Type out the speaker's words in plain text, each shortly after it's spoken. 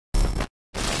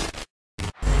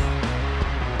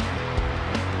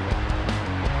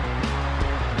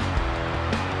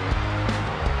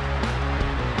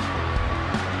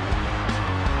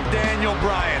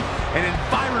Bryan, an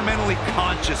environmentally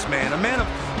conscious man, a man of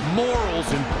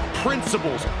morals and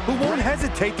principles who won't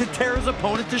hesitate to tear his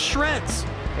opponent to shreds.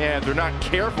 And if they're not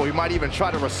careful, he might even try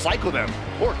to recycle them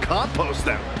or compost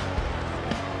them.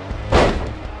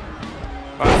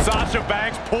 Sasha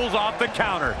Banks pulls off the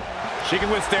counter. She can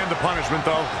withstand the punishment,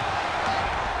 though.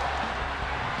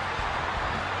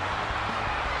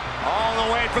 All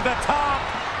the way for the top.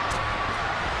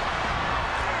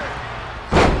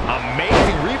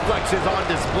 Amazing reflexes on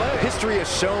display. History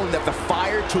has shown that the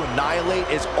fire to annihilate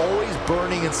is always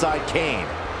burning inside Kane.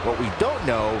 What we don't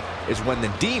know is when the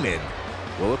demon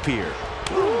will appear.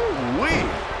 Ooh-wee.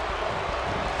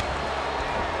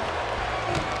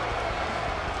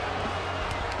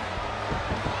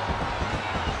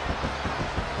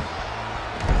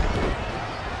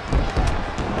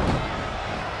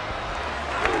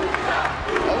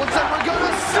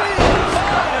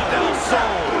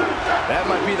 That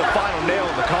might be the final nail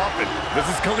in the coffin. This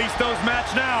is Kalisto's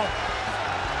match now.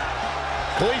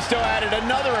 Kalisto added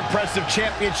another impressive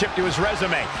championship to his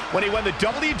resume when he won the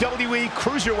WWE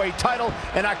Cruiserweight title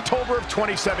in October of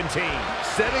 2017.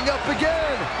 Setting up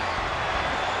again.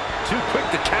 Too quick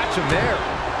to catch him there.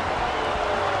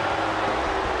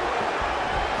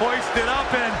 Hoisted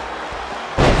up and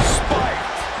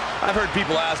spiked. I've heard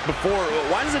people ask before,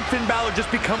 why doesn't Finn Balor just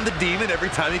become the demon every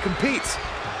time he competes?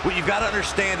 What you've got to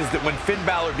understand is that when Finn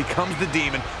Balor becomes the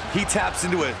demon, he taps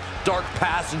into a dark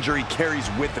passenger he carries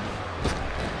with him.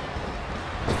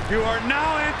 You are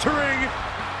now entering.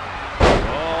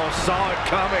 Oh, saw it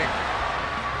coming.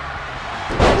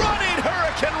 Running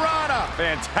Hurricane Rana.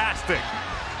 Fantastic.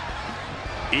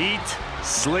 Eat,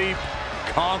 sleep,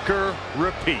 conquer,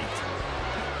 repeat.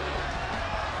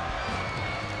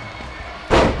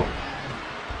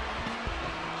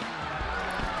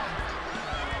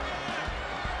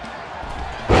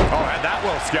 Oh, had that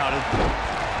well scouted.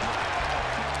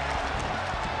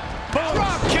 Boom.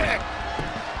 Drop kick.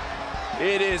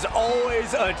 It is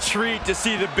always a treat to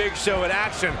see the Big Show in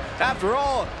action. After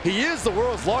all, he is the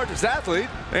world's largest athlete.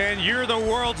 And you're the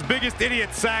world's biggest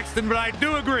idiot, Saxton, but I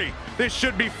do agree. This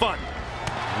should be fun.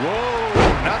 Whoa,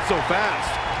 not so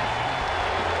fast.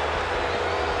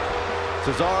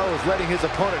 Cesaro is letting his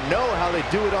opponent know how they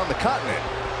do it on the continent.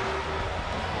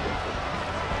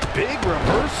 Big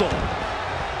reversal.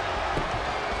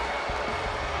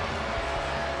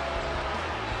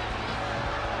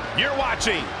 You're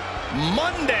watching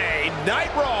Monday Night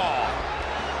Raw.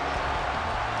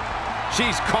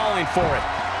 She's calling for it.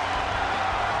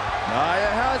 Nia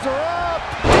has her up.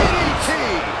 DDT.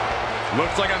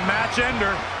 Looks like a match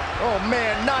ender. Oh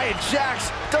man, Nia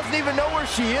Jax doesn't even know where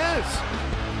she is.